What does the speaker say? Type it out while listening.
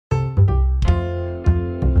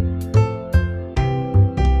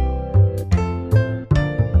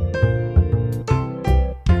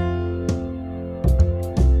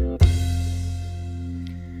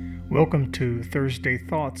Welcome to Thursday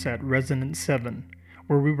Thoughts at Resonance 7,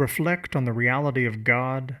 where we reflect on the reality of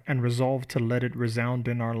God and resolve to let it resound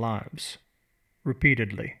in our lives,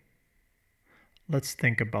 repeatedly. Let's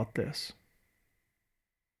think about this.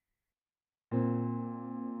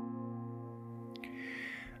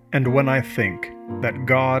 And when I think that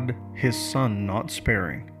God, His Son not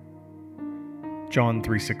sparing. John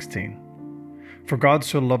 3:16. For God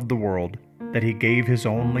so loved the world that He gave His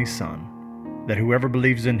only Son, that whoever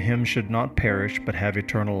believes in Him should not perish but have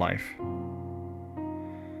eternal life.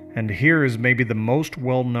 And here is maybe the most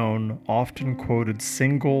well-known, often quoted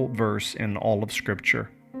single verse in all of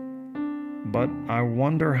Scripture. But I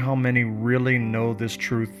wonder how many really know this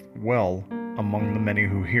truth well among the many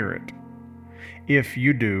who hear it. If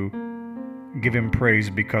you do, give Him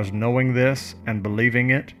praise, because knowing this and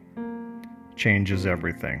believing it changes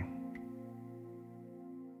everything.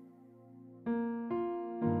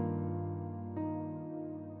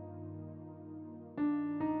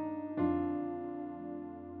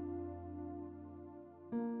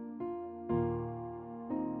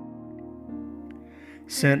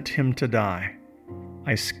 Sent Him to die,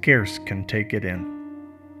 I scarce can take it in.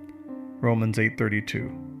 Romans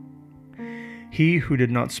 8:32. He who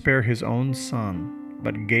did not spare His own Son,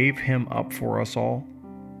 but gave Him up for us all,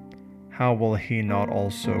 how will He not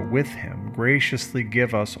also with Him graciously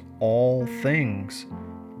give us all things?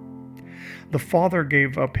 The Father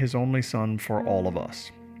gave up His only Son for all of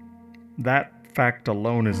us. That fact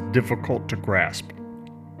alone is difficult to grasp.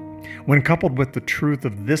 When coupled with the truth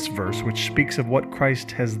of this verse, which speaks of what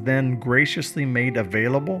Christ has then graciously made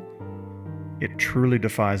available, it truly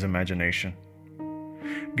defies imagination.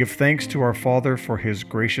 Give thanks to our Father for His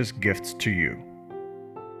gracious gifts to you.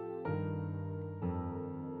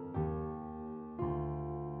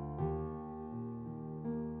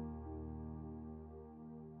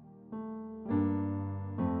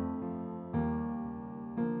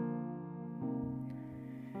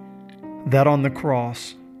 That on the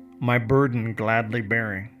cross, my burden gladly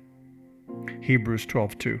bearing. Hebrews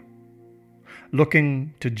 12:2.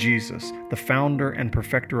 Looking to Jesus, the founder and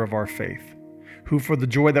perfecter of our faith, who for the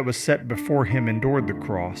joy that was set before Him endured the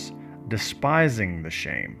cross, despising the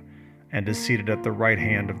shame, and is seated at the right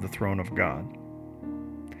hand of the throne of God.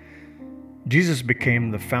 Jesus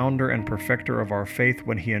became the founder and perfecter of our faith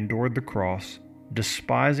when He endured the cross,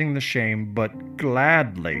 despising the shame, but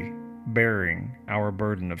gladly bearing our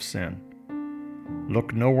burden of sin.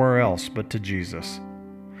 Look nowhere else but to Jesus,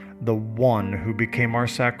 the one who became our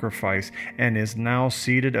sacrifice and is now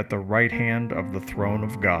seated at the right hand of the throne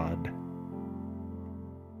of God.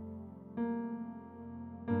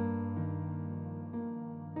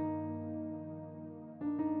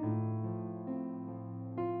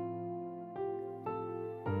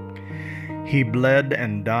 He bled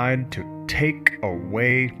and died to take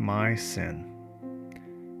away my sin.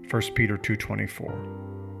 1 Peter 2:24.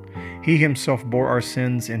 He Himself bore our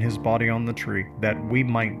sins in His body on the tree, that we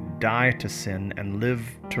might die to sin and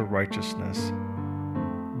live to righteousness.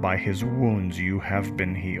 By His wounds you have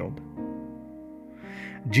been healed.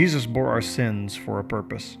 Jesus bore our sins for a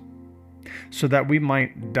purpose, so that we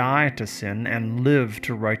might die to sin and live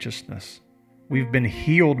to righteousness. We've been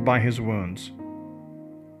healed by His wounds.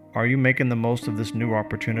 Are you making the most of this new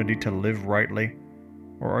opportunity to live rightly,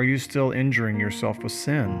 or are you still injuring yourself with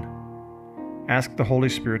sin? Ask the Holy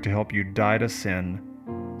Spirit to help you die to sin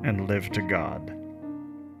and live to God.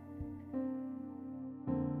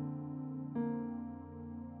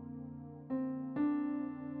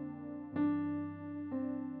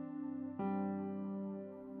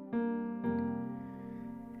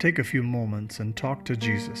 Take a few moments and talk to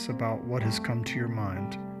Jesus about what has come to your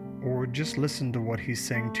mind, or just listen to what He's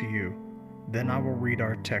saying to you. Then I will read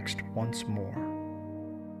our text once more.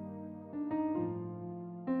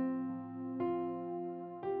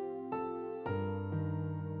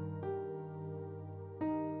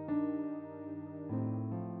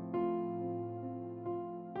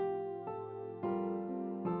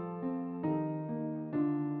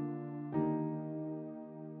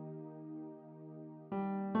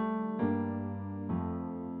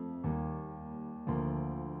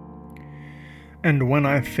 And when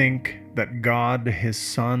I think that God, His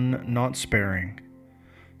Son not sparing,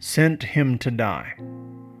 sent Him to die,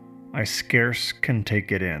 I scarce can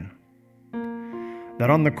take it in. That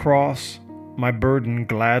on the cross, my burden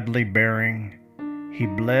gladly bearing, He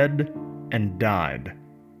bled and died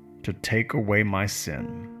to take away my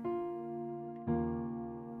sin.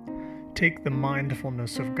 Take the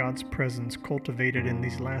mindfulness of God's presence cultivated in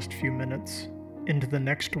these last few minutes into the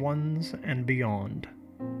next ones and beyond.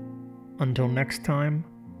 Until next time,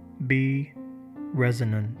 be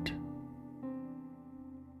resonant.